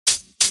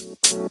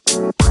Who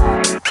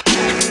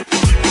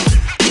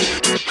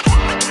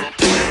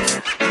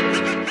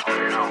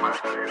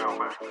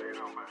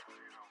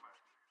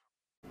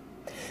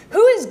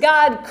is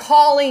God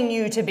calling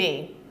you to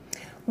be?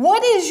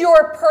 What is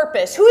your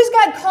purpose? Who is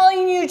God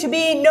calling you to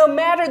be no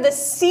matter the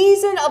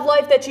season of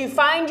life that you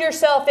find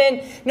yourself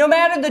in, no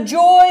matter the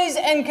joys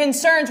and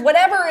concerns,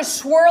 whatever is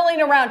swirling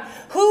around?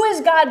 Who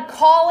is God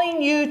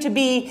calling you to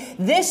be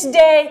this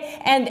day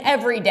and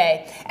every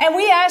day? And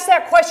we ask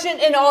that question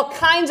in all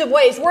kinds of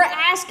ways. We're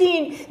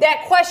asking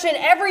that question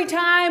every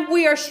time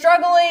we are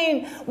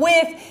struggling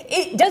with,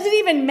 does it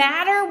even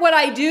matter what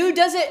I do?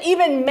 Does it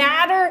even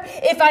matter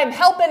if I'm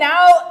helping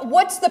out?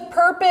 What's the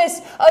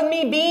purpose of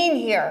me being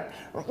here?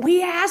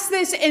 We ask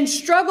this and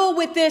struggle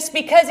with this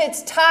because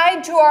it's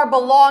tied to our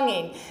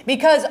belonging.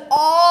 Because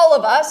all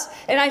of us,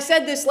 and I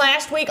said this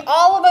last week,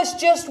 all of us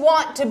just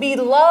want to be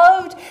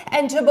loved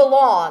and to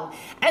belong.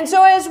 And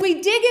so as we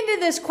dig into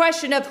this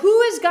question of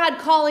who is God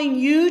calling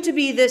you to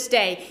be this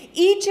day,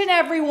 each and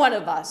every one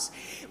of us,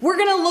 we're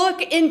going to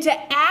look into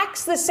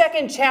Acts, the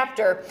 2nd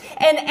chapter.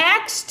 And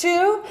Acts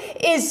 2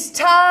 is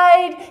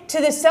tied to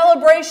the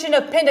celebration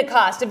of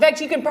Pentecost. In fact,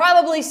 you can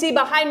probably see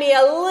behind me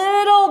a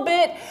little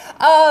bit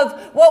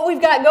of what we've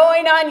got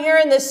going on here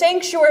in the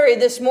sanctuary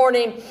this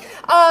morning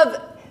of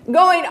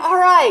going, all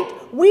right,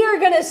 we are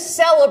going to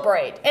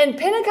celebrate. And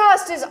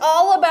Pentecost is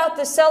all about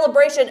the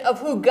celebration of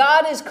who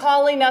God is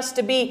calling us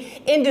to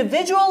be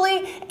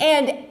individually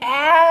and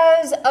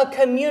as a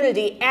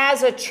community,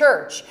 as a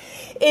church.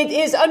 It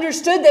is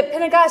understood that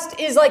Pentecost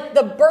is like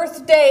the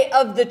birthday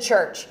of the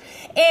church.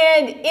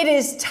 And it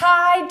is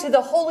tied to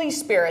the Holy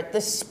Spirit, the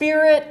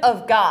Spirit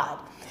of God.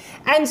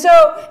 And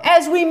so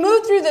as we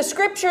move through the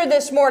scripture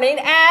this morning,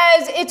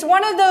 as it's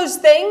one of those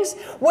things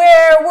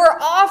where we're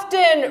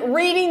often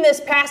reading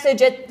this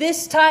passage at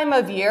this time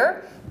of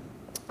year,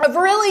 of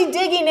really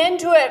digging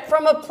into it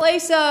from a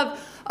place of,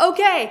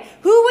 okay,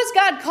 who was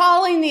God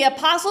calling the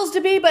apostles to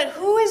be, but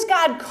who is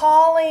God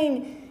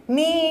calling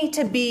me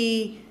to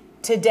be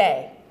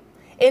today?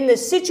 In the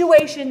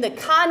situation, the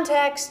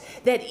context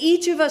that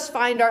each of us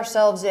find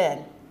ourselves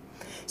in.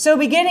 So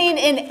beginning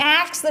in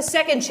Acts, the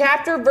 2nd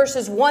chapter,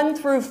 verses 1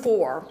 through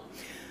 4.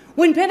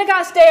 When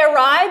Pentecost Day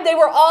arrived, they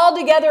were all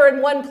together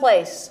in one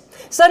place.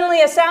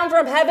 Suddenly a sound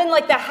from heaven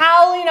like the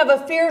howling of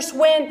a fierce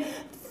wind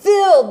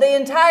filled the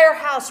entire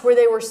house where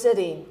they were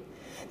sitting.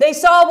 They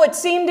saw what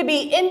seemed to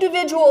be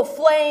individual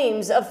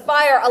flames of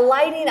fire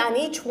alighting on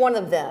each one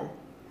of them.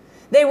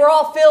 They were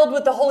all filled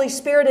with the Holy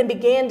Spirit and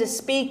began to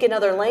speak in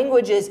other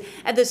languages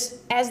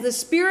as the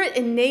Spirit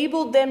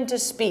enabled them to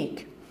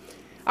speak.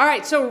 All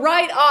right, so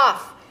right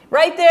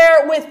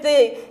there with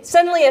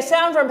suddenly a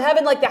sound from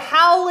heaven like the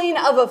howling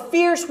of a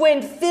fierce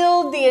wind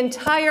filled the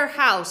entire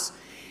house.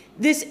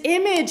 This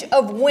image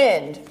of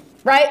wind,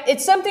 right?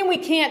 It's something we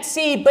can't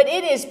see, but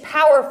it is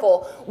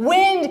powerful.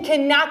 Wind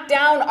can knock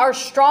down our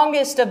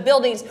strongest of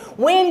buildings.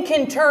 Wind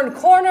can turn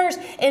corners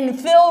and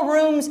fill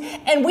rooms,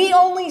 and we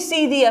only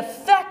see the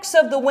effects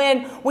of the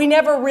wind. We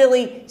never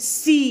really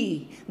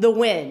see the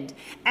wind.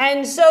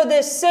 And so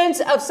this sense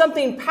of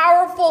something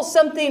powerful,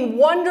 something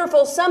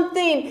wonderful,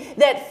 something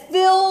that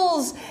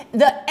fills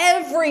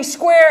every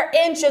square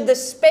inch of the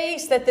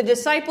space that the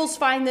disciples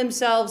find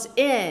themselves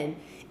in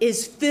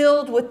is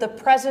filled with the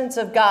presence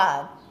of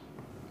God.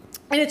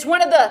 And it's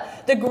one of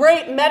the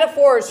great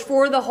metaphors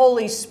for the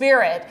Holy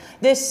Spirit,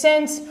 this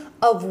sense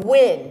of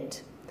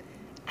wind.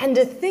 And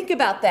to think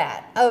about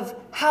that, of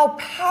how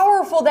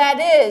powerful that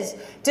is,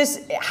 just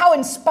how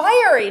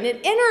inspiring and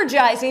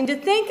energizing to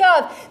think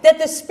of that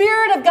the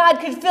Spirit of God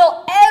could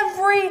fill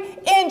every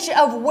inch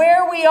of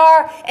where we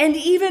are and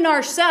even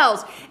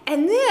ourselves.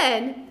 And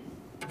then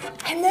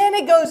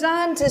it goes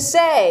on to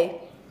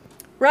say,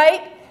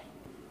 right?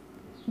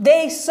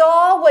 They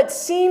saw what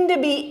seemed to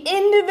be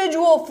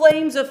individual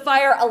flames of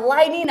fire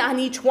alighting on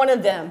each one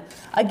of them.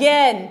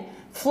 Again,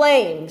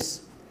 flames.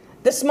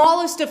 The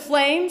smallest of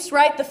flames,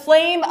 right? The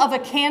flame of a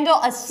candle,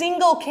 a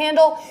single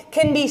candle,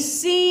 can be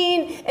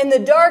seen in the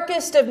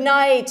darkest of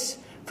nights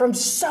from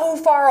so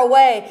far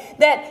away.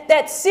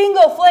 That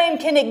single flame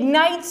can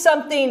ignite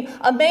something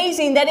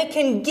amazing, that it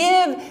can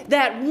give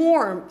that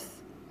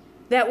warmth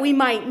that we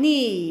might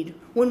need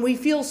when we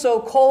feel so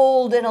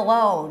cold and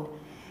alone.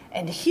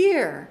 And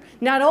here,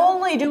 not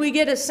only do we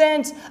get a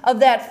sense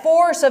of that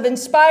force of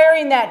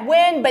inspiring that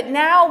wind, but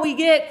now we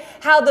get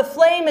how the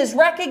flame is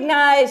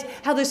recognized,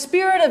 how the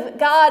Spirit of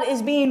God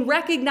is being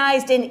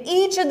recognized in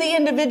each of the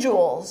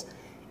individuals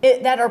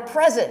that are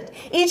present.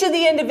 Each of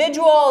the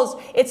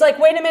individuals, it's like,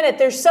 wait a minute,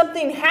 there's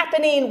something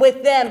happening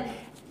with them.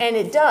 And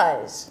it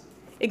does.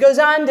 It goes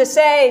on to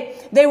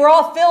say, they were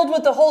all filled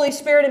with the Holy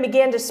Spirit and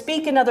began to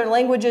speak in other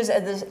languages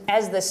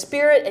as the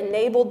Spirit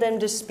enabled them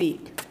to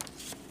speak.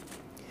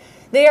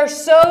 They are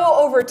so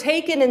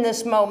overtaken in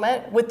this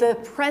moment with the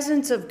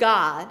presence of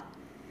God.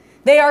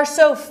 They are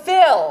so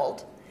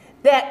filled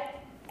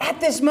that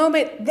at this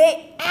moment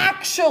they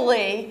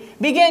actually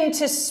begin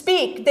to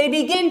speak. They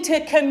begin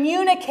to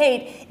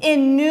communicate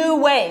in new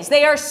ways.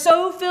 They are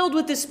so filled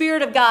with the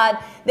Spirit of God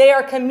they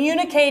are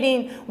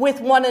communicating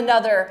with one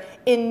another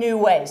in new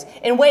ways,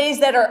 in ways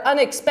that are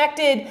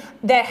unexpected,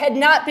 that had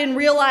not been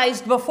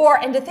realized before.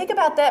 And to think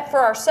about that for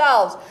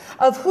ourselves,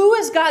 of who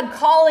is God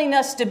calling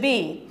us to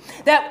be?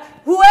 That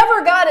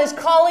whoever God is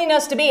calling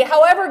us to be,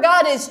 however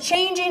God is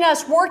changing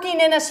us,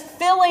 working in us,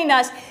 filling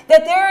us,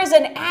 that there is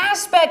an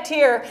aspect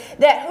here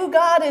that who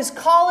God is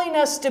calling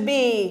us to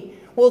be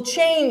will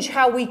change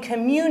how we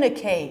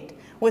communicate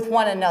with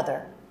one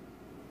another.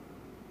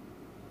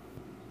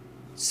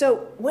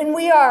 So when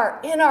we are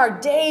in our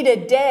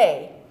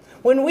day-to-day,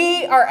 when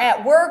we are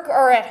at work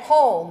or at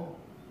home,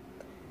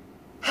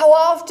 how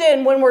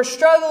often when we're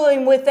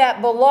struggling with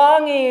that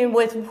belonging,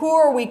 with who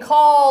are we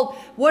called,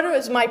 what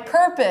is my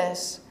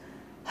purpose,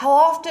 how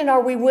often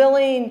are we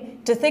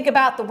willing to think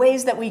about the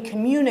ways that we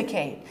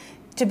communicate,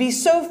 to be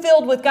so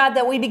filled with God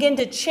that we begin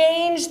to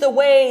change the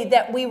way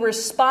that we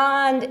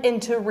respond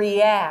and to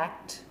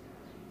react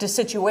to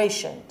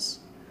situations,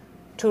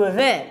 to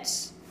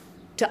events,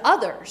 to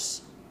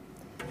others?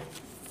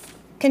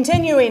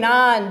 Continuing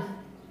on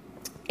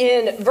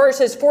in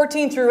verses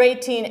 14 through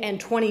 18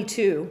 and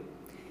 22.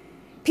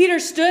 Peter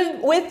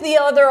stood with the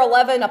other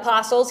 11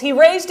 apostles. He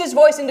raised his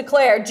voice and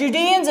declared,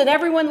 "Judeans and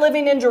everyone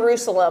living in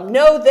Jerusalem,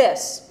 know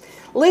this.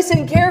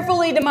 Listen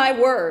carefully to my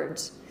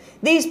words.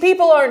 These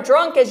people aren't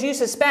drunk as you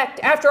suspect.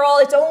 After all,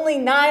 it's only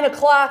 9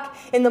 o'clock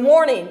in the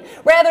morning.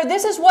 Rather,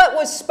 this is what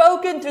was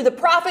spoken through the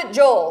prophet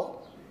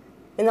Joel.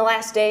 In the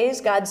last days,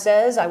 God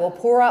says, I will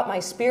pour out my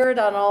spirit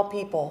on all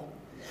people.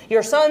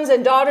 Your sons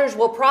and daughters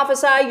will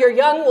prophesy. Your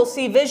young will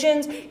see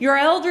visions. Your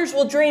elders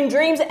will dream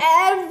dreams.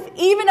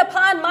 Even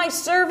upon my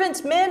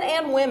servants, men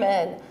and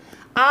women,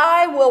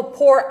 I will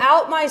pour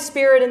out my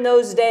spirit in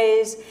those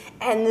days,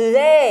 and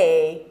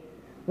they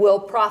will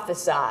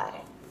prophesy."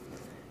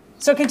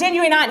 So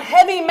continuing on,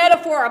 heavy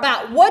metaphor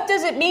about what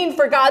does it mean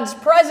for God's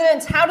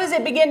presence? How does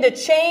it begin to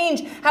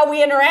change how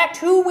we interact,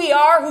 who we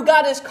are, who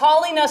God is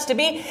calling us to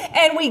be?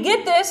 And we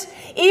get this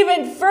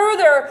even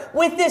further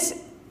with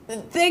this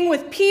thing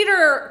with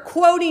Peter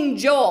quoting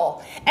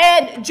Joel.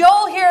 And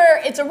Joel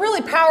here, it's a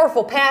really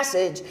powerful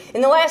passage.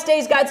 In the last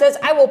days, God says,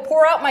 I will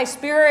pour out my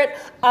spirit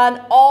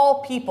on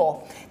all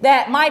people.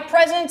 That my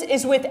presence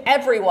is with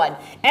everyone.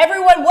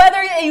 Everyone,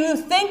 whether you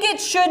think it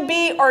should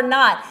be or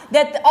not.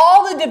 That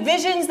all the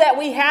divisions that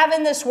we have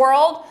in this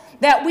world,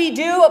 that we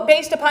do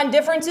based upon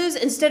differences,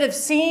 instead of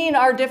seeing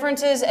our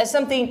differences as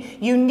something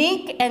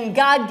unique and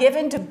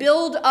God-given to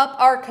build up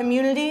our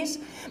communities,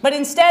 but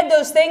instead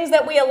those things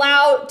that we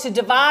allow to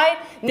divide,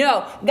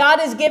 no,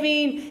 God is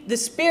giving the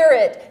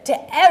Spirit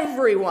to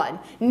everyone.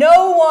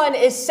 No one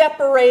is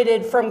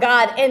separated from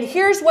God. And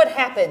here's what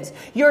happens.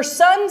 Your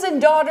sons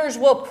and daughters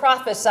will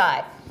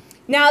prophesy.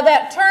 Now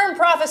that term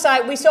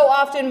prophesy, we so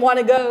often want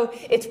to go,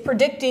 it's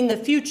predicting the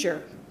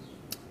future.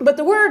 But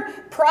the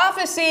word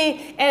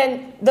prophecy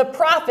and the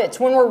prophets,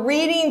 when we're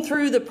reading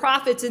through the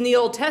prophets in the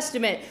Old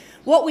Testament,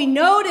 what we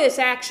notice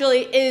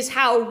actually is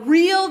how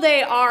real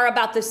they are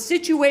about the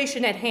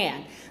situation at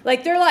hand.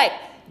 Like they're like,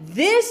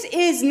 this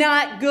is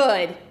not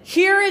good.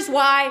 Here is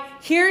why.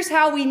 Here's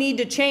how we need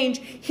to change.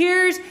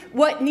 Here's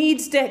what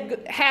needs to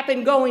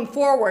happen going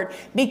forward.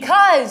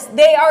 Because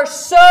they are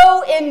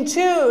so in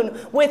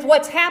tune with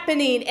what's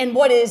happening and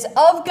what is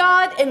of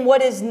God and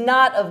what is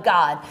not of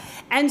God.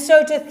 And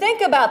so to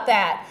think about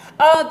that,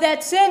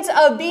 that sense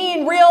of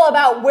being real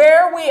about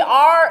where we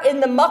are in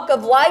the muck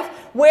of life,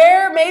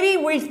 where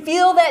maybe we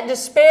feel that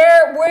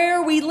despair,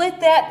 where we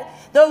let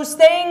those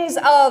things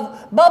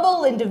of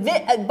bubble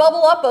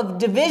up of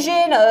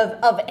division,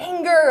 of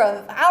anger,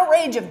 of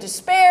outrage, of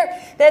despair,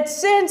 that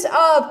sense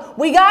of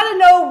we got to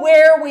know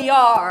where we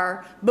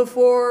are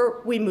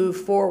before we move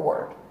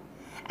forward.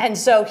 And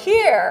so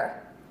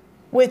here,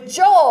 with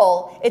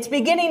Joel, it's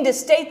beginning to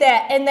state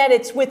that, and that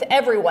it's with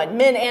everyone,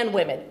 men and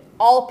women,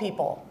 all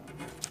people.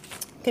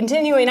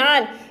 Continuing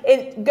on,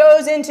 it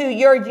goes into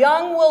your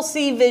young will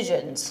see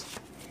visions.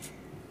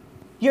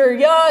 Your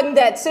young,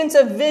 that sense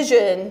of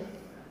vision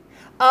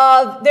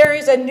of there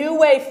is a new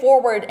way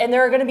forward, and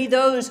there are going to be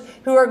those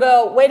who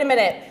are wait a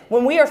minute,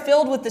 when we are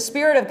filled with the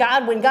Spirit of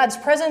God, when God's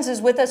presence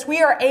is with us,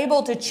 we are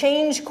able to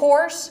change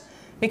course.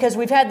 Because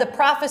we've had the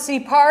prophecy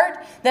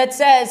part that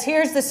says,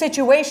 here's the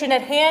situation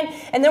at hand.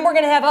 And then we're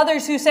going to have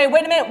others who say,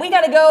 wait a minute, we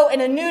got to go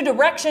in a new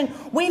direction.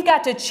 We've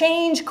got to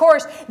change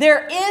course.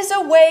 There is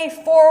a way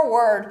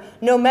forward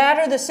no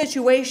matter the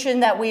situation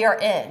that we are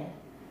in.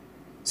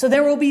 So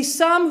there will be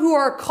some who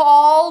are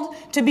called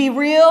to be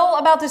real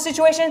about the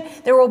situation.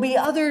 There will be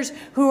others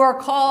who are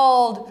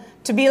called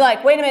to be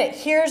like, wait a minute,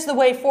 here's the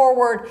way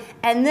forward.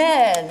 And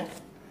then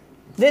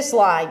this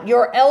line,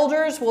 your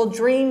elders will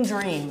dream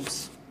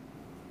dreams.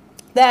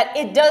 That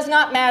it does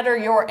not matter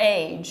your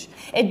age.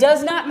 It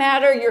does not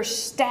matter your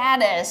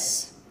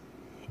status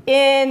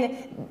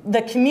in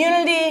the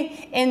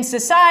community, in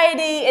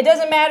society. It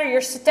doesn't matter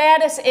your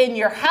status in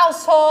your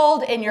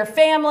household, in your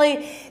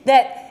family.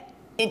 That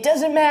it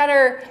doesn't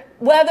matter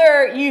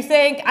whether you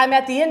think I'm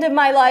at the end of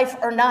my life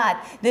or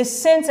not.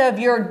 This sense of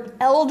your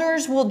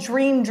elders will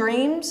dream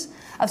dreams,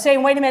 of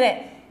saying, wait a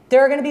minute,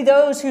 There are going to be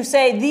those who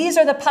say these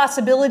are the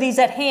possibilities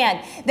at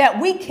hand,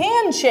 that we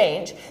can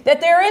change,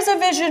 that there is a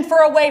vision for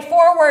a way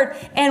forward,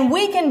 and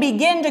we can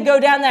begin to go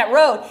down that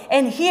road.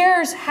 And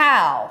here's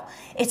how.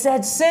 It's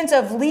that sense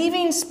of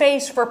leaving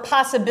space for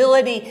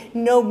possibility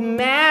no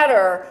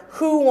matter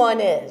who one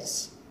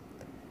is.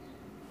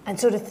 And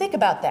so to think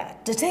about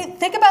that, to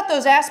think about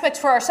those aspects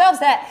for ourselves,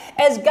 that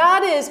as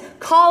God is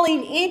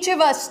calling each of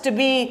us to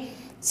be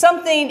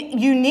something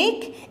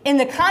unique in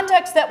the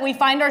context that we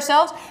find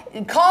ourselves,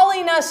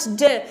 calling us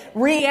to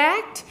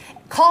react,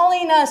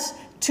 calling us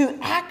to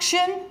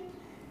action,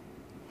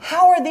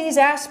 how are these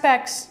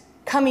aspects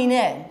coming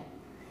in?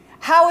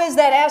 How is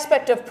that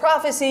aspect of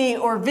prophecy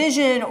or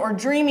vision or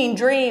dreaming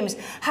dreams?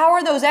 How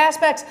are those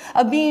aspects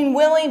of being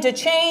willing to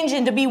change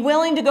and to be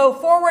willing to go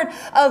forward,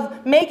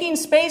 of making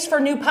space for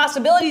new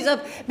possibilities,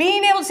 of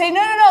being able to say,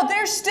 no,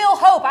 there's still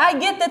hope. I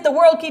get that the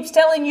world keeps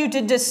telling you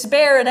to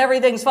despair and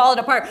everything's falling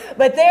apart,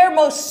 but there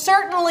most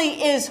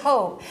certainly is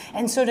hope.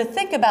 And so to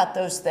think about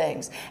those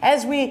things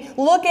as we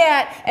look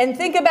at and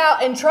think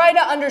about and try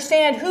to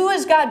understand who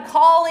is God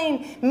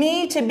calling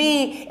me to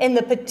be in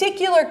the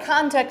particular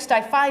context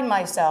I find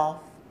myself,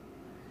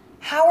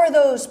 how are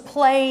those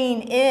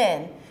playing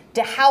in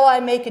to how I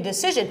make a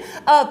decision,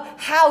 of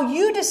how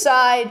you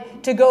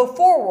decide to go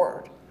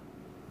forward?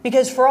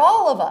 Because for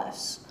all of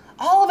us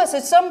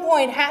at some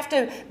point have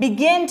to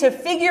begin to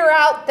figure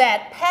out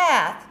that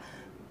path.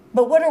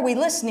 But what are we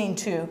listening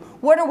to?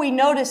 What are we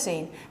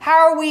noticing? How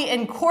are we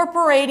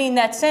incorporating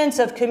that sense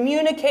of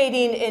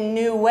communicating in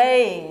new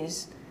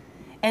ways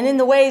and in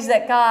the ways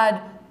that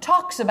God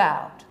talks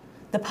about,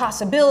 the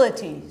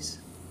possibilities?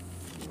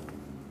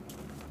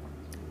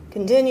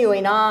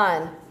 Continuing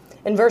on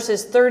in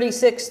verses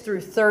 36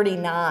 through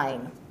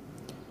 39.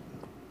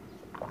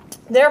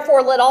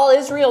 Therefore, let all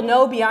Israel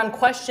know beyond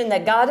question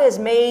that God has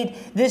made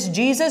this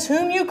Jesus,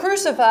 whom you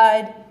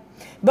crucified,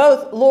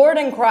 both Lord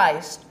and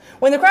Christ.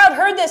 When the crowd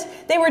heard this,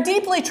 they were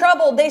deeply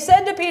troubled. They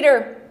said to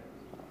Peter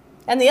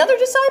and the other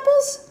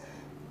disciples,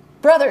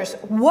 "Brothers,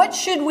 what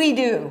should we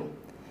do?"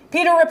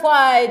 Peter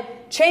replied,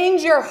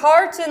 "Change your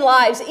hearts and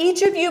lives.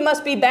 Each of you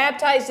must be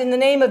baptized in the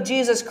name of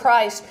Jesus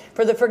Christ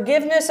for the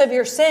forgiveness of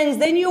your sins.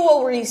 Then you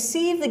will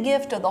receive the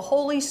gift of the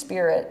Holy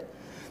Spirit.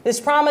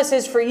 This promise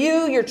is for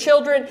you, your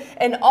children,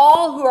 and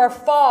all who are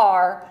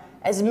far,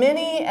 as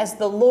many as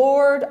the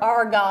Lord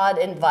our God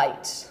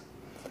invites."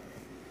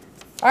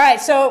 All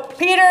right, so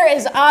Peter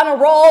is on a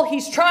roll.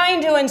 He's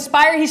trying to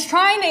inspire. He's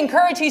trying to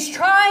encourage. He's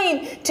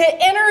trying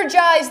to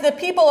energize the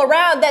people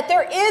around that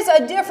there is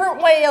a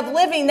different way of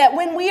living, that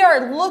when we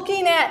are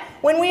looking at,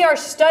 when we are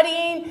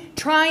studying,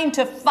 trying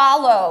to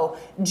follow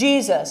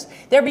Jesus,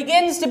 there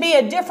begins to be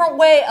a different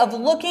way of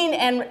looking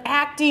and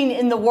acting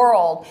in the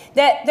world,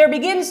 that there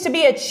begins to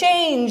be a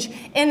change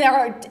in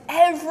our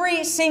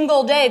every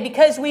single day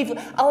because we've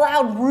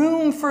allowed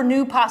room for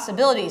new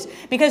possibilities,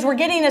 because we're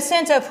getting a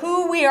sense of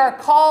who we are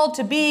called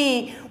to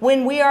be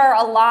when we are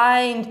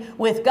aligned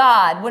with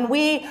God, when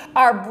we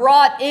are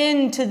brought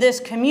into this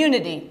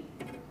community.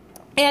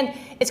 And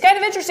it's kind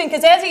of interesting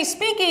because as he's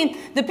speaking,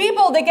 the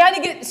people, they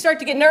start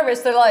to get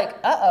nervous. They're like,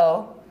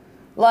 I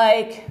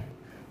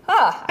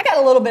got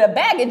a little bit of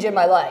baggage in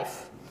my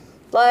life.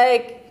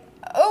 Like,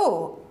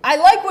 oh, I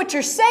like what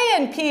you're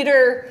saying,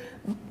 Peter,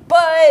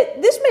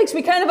 but this makes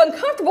me kind of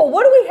uncomfortable.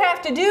 What do we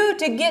have to do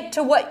to get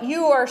to what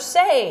you are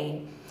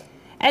saying?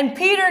 And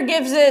Peter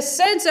gives this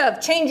sense of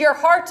change your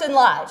hearts and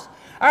lives.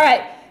 All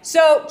right,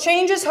 so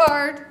change is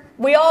hard.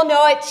 We all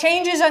know it.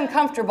 Change is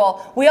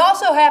uncomfortable. We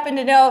also happen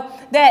to know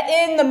that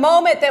in the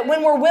moment, that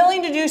when we're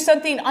willing to do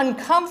something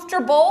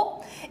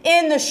uncomfortable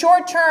in the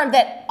short term,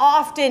 that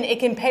often it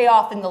can pay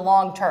off in the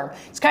long term.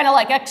 It's kind of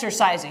like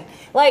exercising.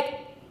 Like,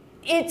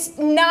 it's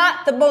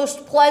not the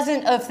most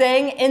pleasant of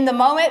thing in the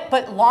moment,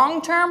 but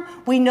long term,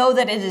 we know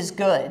that it is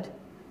good.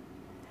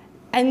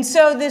 And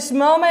so this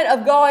moment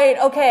of going,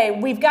 okay,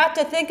 we've got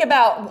to think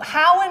about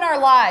how in our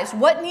lives,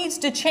 what needs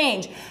to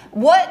change,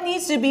 what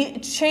needs to be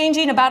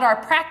changing about our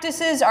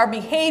practices, our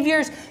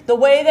behaviors, the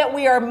way that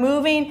we are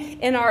moving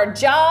in our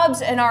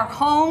jobs and our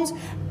homes,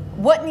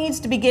 what needs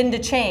to begin to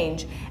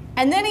change.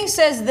 And then he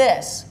says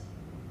this,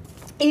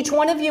 each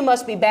one of you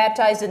must be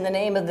baptized in the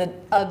name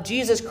of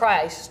Jesus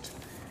Christ.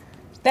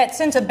 That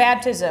sense of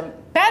baptism.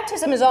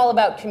 Baptism is all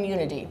about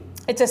community.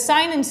 It's a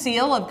sign and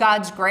seal of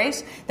God's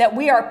grace that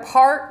we are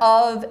part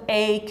of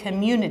a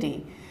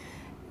community.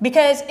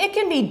 Because it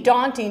can be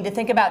daunting to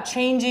think about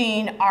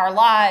changing our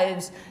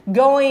lives,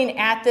 going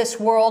at this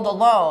world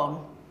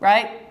alone,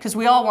 right? Because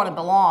we all want to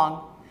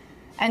belong.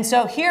 And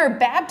so here,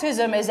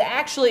 baptism is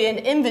actually an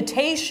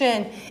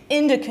invitation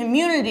into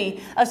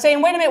community of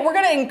saying, wait a minute, we're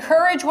going to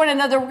encourage one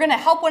another, we're going to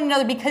help one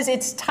another because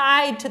it's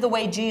tied to the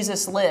way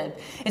Jesus lived.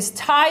 It's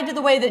tied to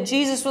the way that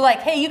Jesus was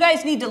like, hey, you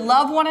guys need to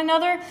love one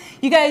another.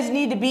 You guys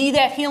need to be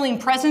that healing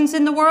presence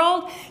in the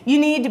world. You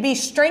need to be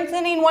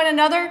strengthening one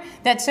another.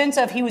 That sense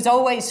of he was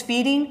always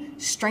feeding,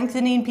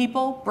 strengthening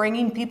people,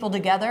 bringing people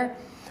together.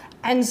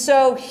 And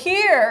so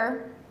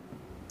here,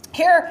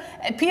 Here,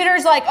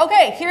 Peter's like,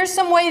 okay, here's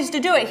some ways to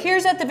do it.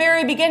 Here's at the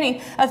very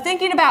beginning of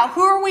thinking about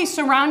who are we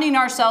surrounding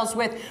ourselves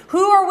with?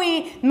 Who are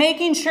we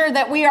making sure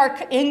that we are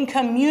in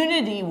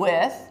community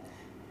with?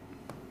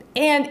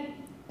 And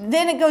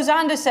then it goes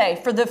on to say,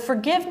 for the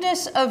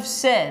forgiveness of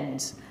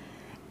sins.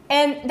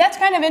 And that's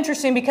kind of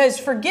interesting because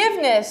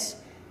forgiveness,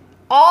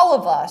 all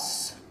of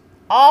us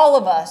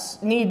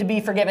need to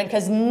be forgiven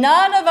because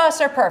none of us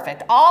are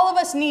perfect. All of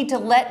us need to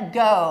let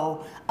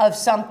go of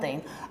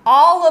something.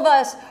 All of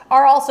us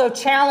are also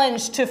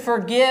challenged to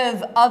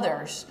forgive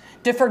others,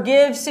 to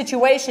forgive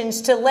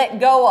situations, to let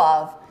go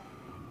of.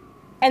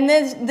 And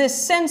then this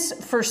sense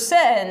for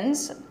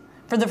sins,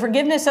 for the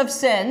forgiveness of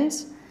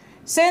sins,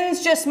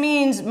 sins just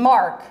means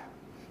mark.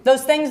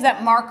 Those things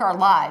that mark our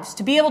lives.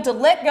 To be able to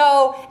let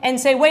go and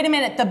say, wait a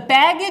minute, the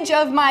baggage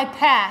of my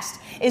past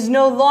is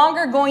no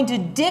longer going to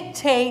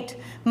dictate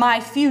my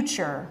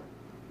future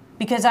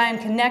because I am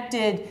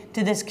connected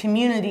to this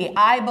community.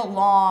 I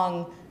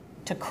belong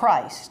to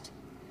Christ.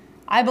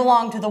 I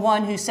belong to the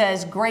one who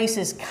says grace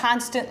is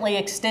constantly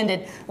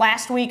extended.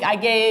 Last week I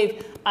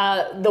gave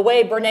the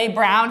way Brene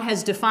Brown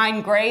has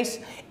defined grace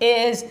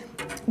is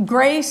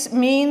grace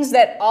means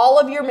that all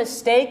of your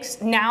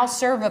mistakes now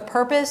serve a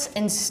purpose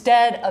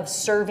instead of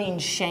serving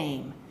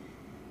shame.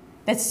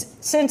 That's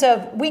sense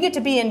of we get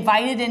to be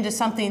invited into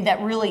something that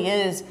really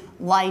is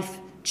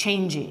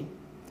life-changing.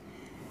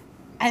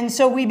 And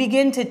so we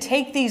begin to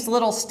take these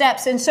little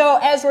steps. And so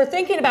as we're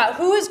thinking about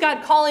who is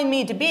God calling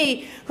me to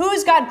be, who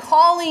is God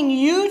calling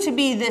you to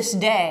be this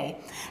day?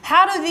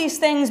 How do these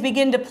things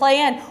begin to play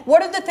in?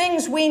 What are the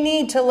things we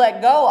need to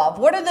let go of?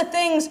 What are the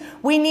things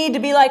we need to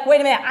be like,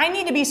 wait a minute, I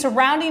need to be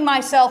surrounding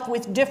myself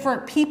with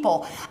different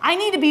people. I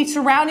need to be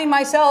surrounding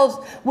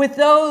myself with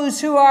those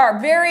who are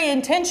very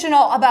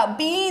intentional about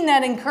being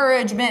that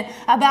encouragement,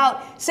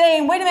 about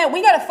saying, wait a minute,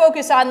 we got to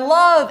focus on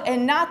love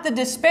and not the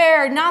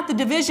despair, not the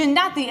division,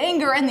 not the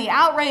anger and the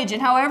outrage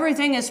and how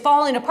everything is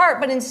falling apart.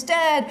 But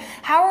instead,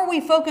 how are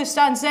we focused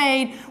on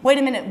saying, wait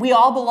a minute, we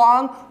all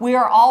belong, we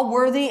are all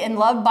worthy and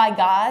loved by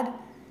God?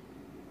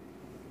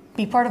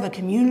 Be part of a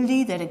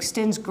community that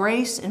extends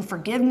grace and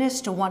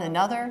forgiveness to one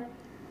another,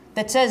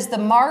 that says the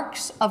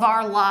marks of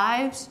our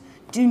lives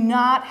do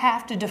not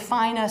have to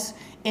define us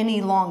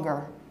any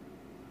longer.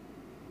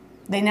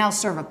 They now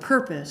serve a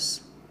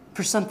purpose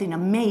for something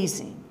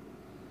amazing.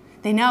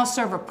 They now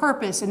serve a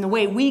purpose in the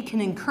way we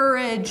can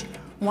encourage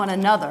one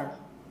another.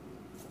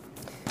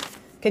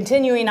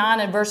 Continuing on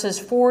in verses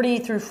 40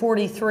 through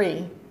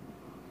 43.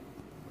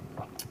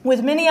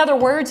 With many other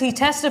words, he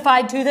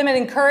testified to them and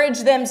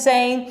encouraged them,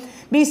 saying,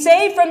 be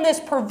saved from this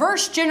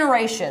perverse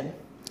generation.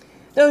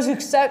 Those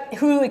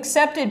who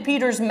accepted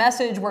Peter's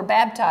message were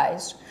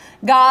baptized.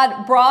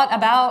 God brought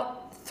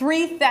about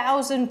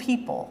 3,000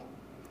 people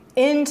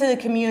into the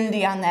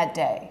community on that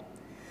day.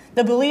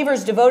 The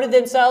believers devoted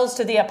themselves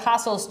to the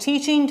apostles'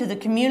 teaching, to the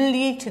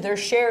community, to their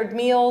shared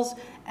meals,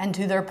 and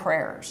to their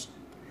prayers.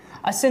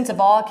 A sense of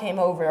awe came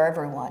over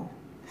everyone.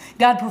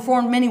 God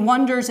performed many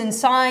wonders and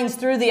signs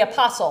through the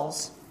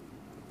apostles.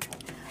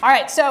 All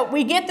right, so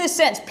we get this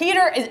sense.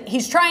 Peter,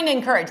 he's trying to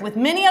encourage. With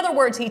many other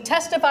words, he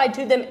testified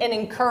to them and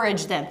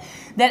encouraged them.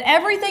 That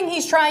everything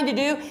he's trying to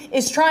do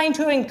is trying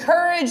to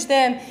encourage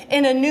them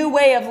in a new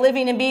way of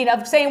living and being,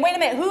 of saying, wait a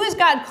minute, who is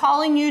God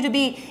calling you to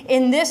be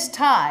in this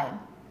time?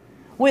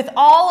 With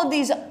all of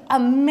these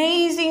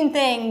amazing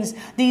things,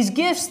 these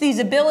gifts, these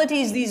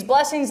abilities, these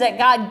blessings that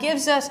God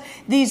gives us,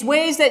 these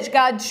ways that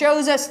God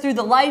shows us through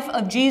the life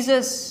of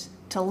Jesus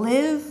to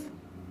live.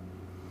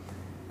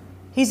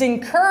 He's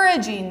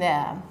encouraging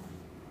them.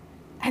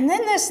 And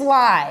then this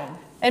line,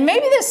 and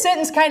maybe this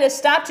sentence kind of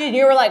stopped you and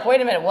you were like,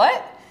 wait a minute,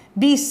 what?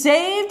 Be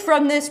saved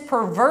from this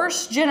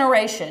perverse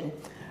generation.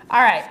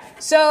 All right,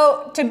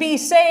 so to be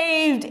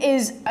saved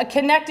is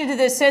connected to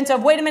this sense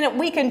of, wait a minute,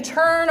 we can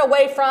turn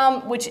away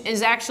from, which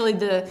is actually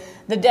the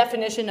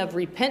definition of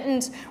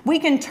repentance. We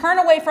can turn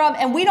away from,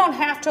 and we don't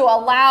have to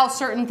allow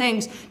certain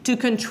things to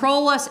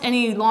control us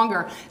any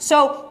longer.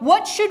 So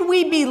what should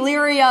we be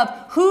leery of?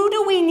 Who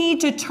do we need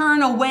to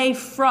turn away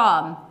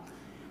from?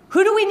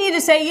 Who do we need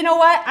to say, you know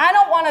what, I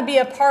don't want to be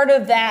a part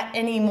of that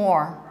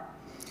anymore?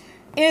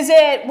 Is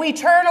it we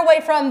turn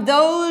away from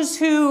those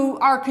who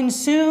are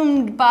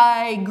consumed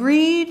by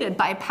greed and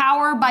by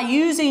power, by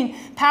using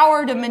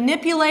power to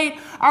manipulate?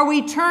 Are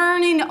we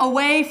turning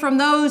away from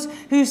those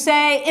who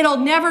say it'll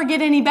never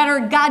get any better?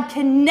 God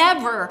can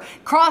never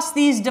cross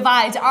these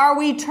divides. Are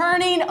we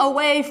turning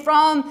away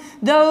from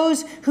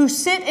those who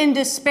sit in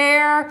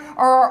despair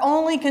or are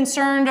only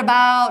concerned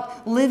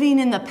about living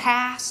in the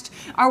past?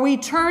 Are we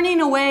turning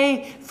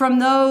away from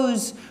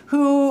those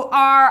who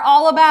are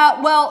all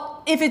about,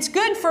 well, if it's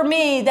good for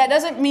me, that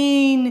doesn't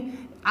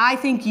mean I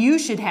think you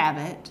should have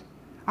it?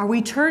 Are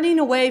we turning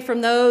away from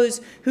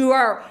those who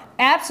are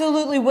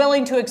absolutely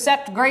willing to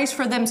accept grace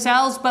for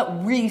themselves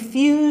but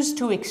refuse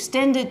to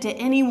extend it to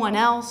anyone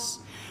else?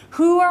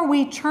 Who are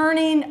we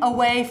turning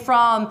away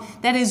from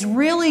that is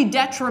really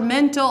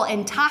detrimental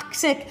and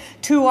toxic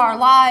to our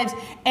lives?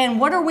 And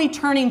what are we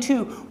turning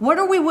to? What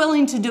are we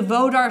willing to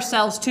devote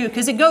ourselves to?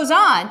 Because it goes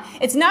on.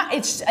 It's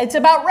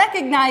about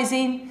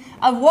recognizing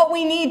of what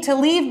we need to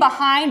leave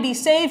behind, be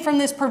saved from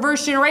this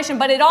perverse generation,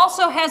 but it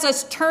also has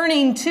us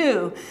turning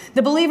to.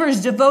 The believers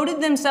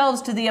devoted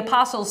themselves to the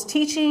apostles'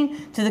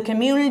 teaching, to the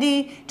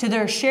community, to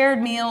their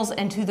shared meals,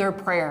 and to their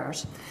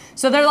prayers.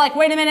 So they're like,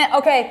 wait a minute,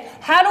 okay,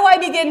 how do I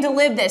begin to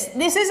live this?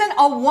 This isn't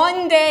a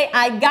one day,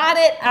 I got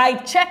it, I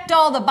checked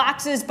all the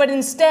boxes, but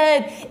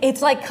instead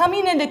it's like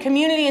coming into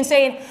community and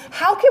saying,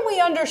 how can we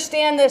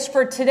understand this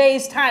for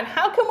today's time?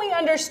 How can we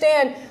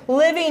understand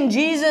living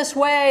Jesus'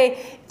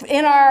 way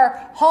in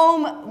our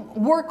home,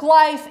 work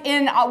life,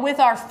 with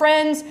our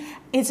friends?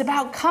 It's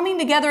about coming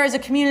together as a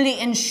community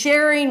and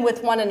sharing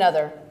with one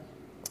another.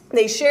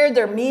 They shared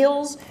their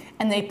meals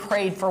and they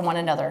prayed for one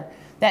another.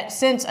 That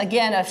sense,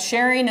 again, of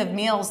sharing of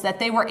meals, that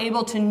they were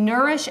able to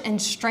nourish and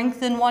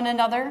strengthen one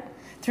another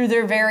through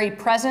their very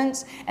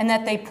presence, and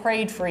that they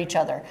prayed for each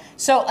other.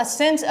 So a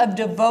sense of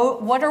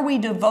what are we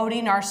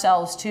devoting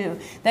ourselves to?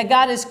 That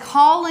God is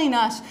calling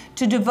us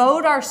to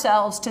devote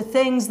ourselves to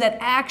things that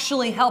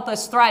actually help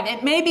us thrive.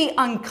 It may be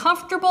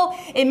uncomfortable,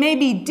 it may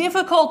be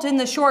difficult in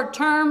the short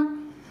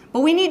term,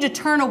 but we need to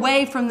turn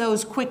away from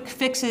those quick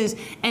fixes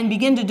and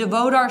begin to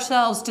devote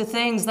ourselves to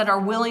things that are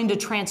willing to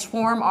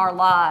transform our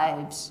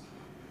lives,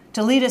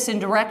 to lead us in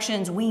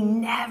directions we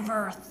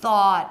never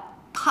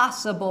thought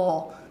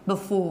possible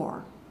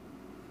before.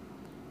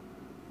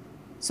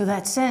 So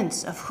that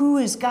sense of who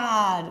is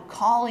God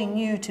calling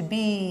you to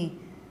be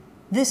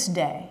this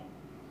day?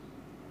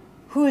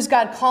 Who is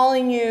God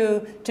calling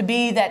you to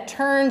be that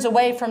turns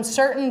away from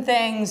certain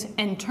things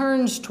and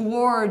turns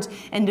towards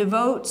and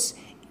devotes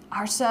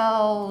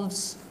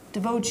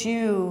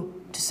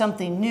you to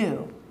something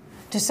new,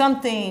 to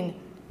something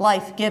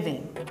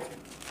life-giving?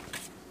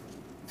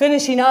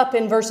 Finishing up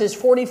in verses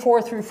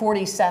 44 through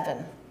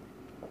 47.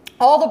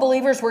 All the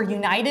believers were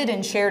united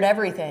and shared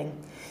everything.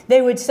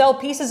 They would sell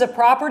pieces of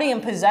property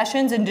and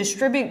possessions and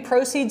distribute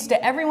proceeds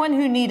to everyone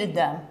who needed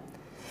them.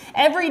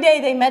 Every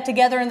day they met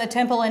together in the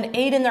temple and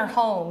ate in their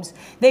homes.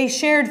 They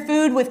shared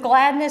food with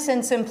gladness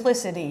and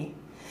simplicity.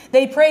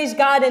 They praised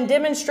God and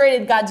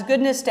demonstrated God's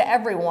goodness to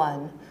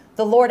everyone.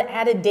 The Lord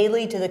added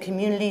daily to the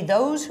community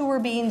those who were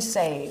being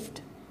saved.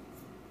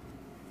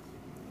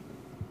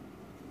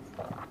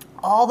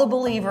 All the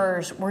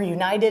believers were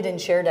united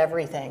and shared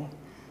everything.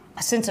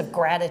 A sense of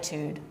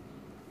gratitude,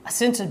 a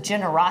sense of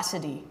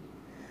generosity,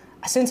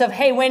 a sense of,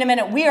 hey, wait a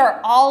minute, we are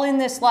all in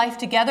this life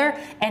together,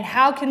 and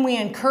how can we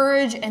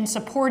encourage and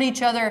support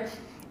each other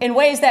in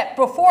ways that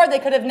before they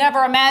could have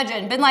never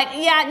imagined? Been like,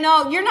 yeah,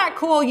 no, you're not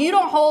cool. You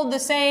don't hold the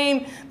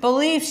same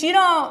beliefs. You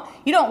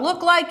don't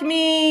look like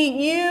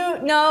me.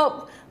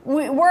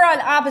 We're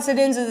on opposite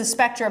ends of the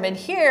spectrum. And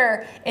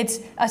here, it's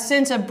a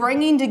sense of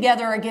bringing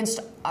together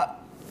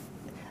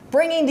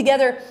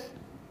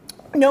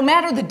no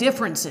matter the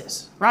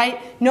differences,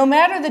 right? No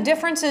matter the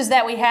differences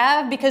that we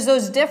have, because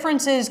those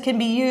differences can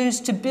be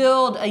used to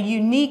build a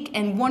unique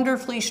and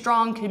wonderfully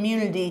strong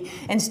community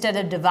instead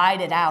of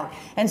divide it out.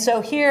 And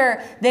so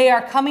here they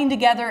are coming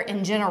together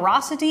in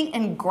generosity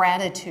and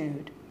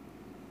gratitude.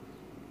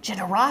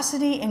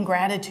 Generosity and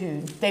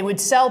gratitude. They would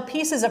sell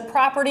pieces of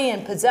property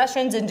and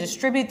possessions and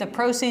distribute the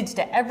proceeds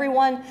to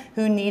everyone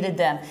who needed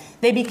them.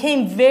 They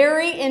became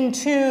very in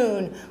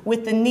tune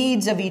with the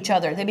needs of each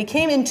other. They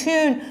became in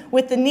tune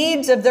with the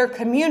needs of their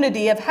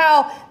community, of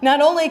how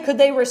not only could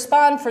they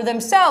respond for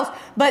themselves,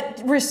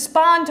 but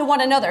respond to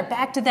one another.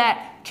 Back to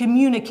that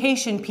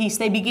communication piece.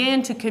 They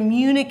began to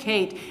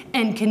communicate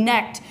and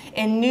connect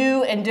in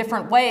new and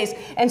different ways.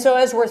 And so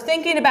as we're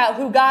thinking about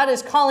who God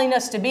is calling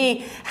us to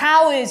be,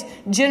 how is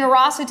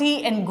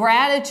generosity and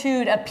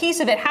gratitude a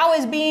piece of it? How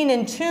is being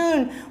in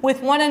tune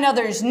with one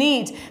another's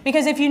needs?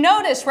 Because if you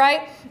notice,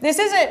 right, this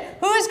isn't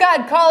who is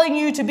God calling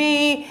you to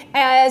be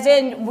as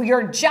in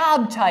your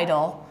job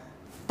title,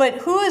 but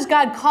who is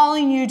God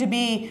calling you to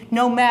be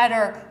no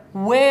matter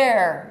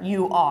where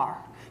you are?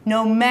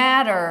 No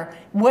matter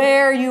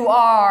where you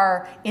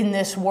are in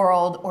this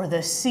world or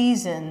the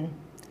season,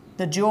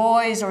 the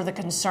joys or the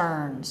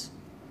concerns,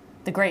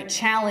 the great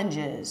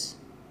challenges,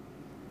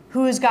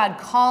 who is God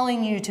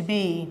calling you to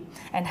be?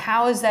 And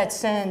how is that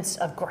sense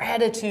of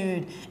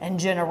gratitude and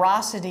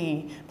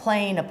generosity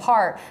playing a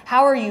part?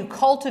 How are you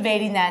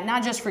cultivating that,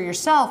 not just for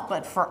yourself,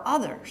 but for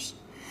others?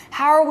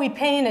 How are we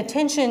paying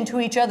attention to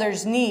each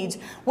other's needs?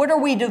 What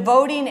are we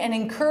devoting and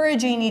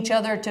encouraging each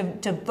other to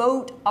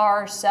devote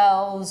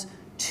ourselves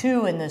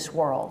to in this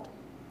world?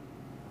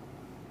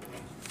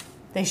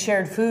 They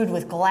shared food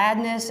with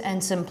gladness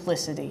and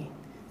simplicity.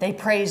 They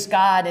praised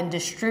God and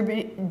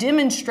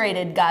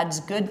demonstrated God's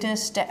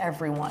goodness to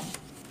everyone.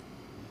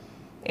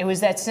 It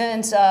was that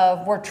sense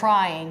of we're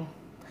trying.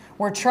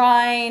 We're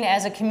trying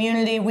as a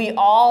community. We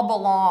all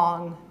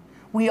belong.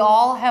 We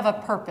all have a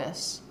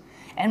purpose.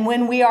 And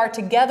when we are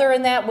together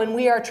in that, when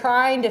we are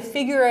trying to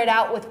figure it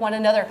out with one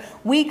another,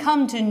 we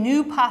come to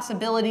new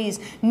possibilities,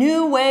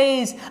 new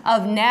ways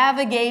of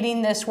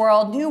navigating this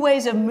world, new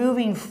ways of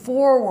moving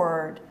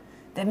forward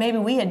that maybe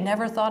we had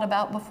never thought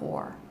about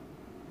before.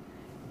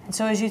 And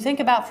so as you think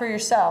about for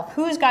yourself,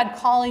 who is God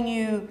calling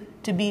you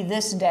to be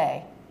this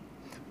day?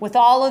 With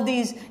all of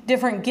these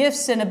different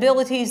gifts and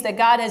abilities that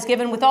God has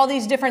given, with all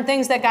these different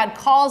things that God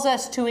calls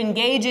us to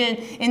engage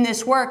in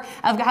this work,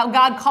 of how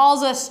God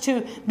calls us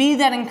to be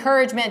that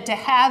encouragement, to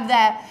have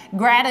that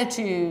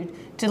gratitude,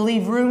 to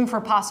leave room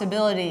for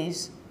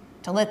possibilities,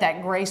 to let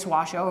that grace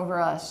wash over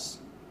us,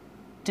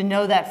 to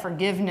know that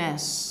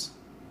forgiveness,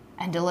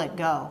 and to let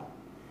go.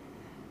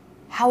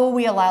 How will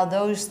we allow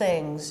those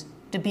things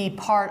to be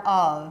part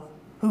of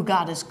who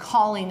God is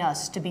calling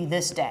us to be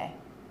this day?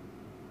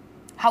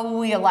 How will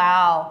we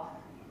allow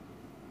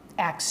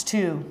Acts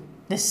 2,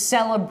 this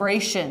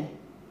celebration?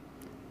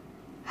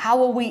 How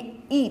will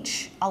we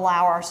each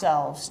allow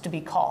ourselves to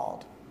be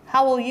called?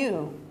 How will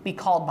you be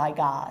called by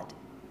God?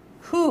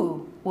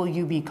 Who will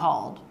you be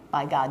called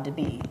by God to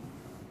be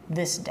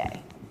this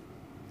day?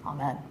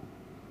 Amen.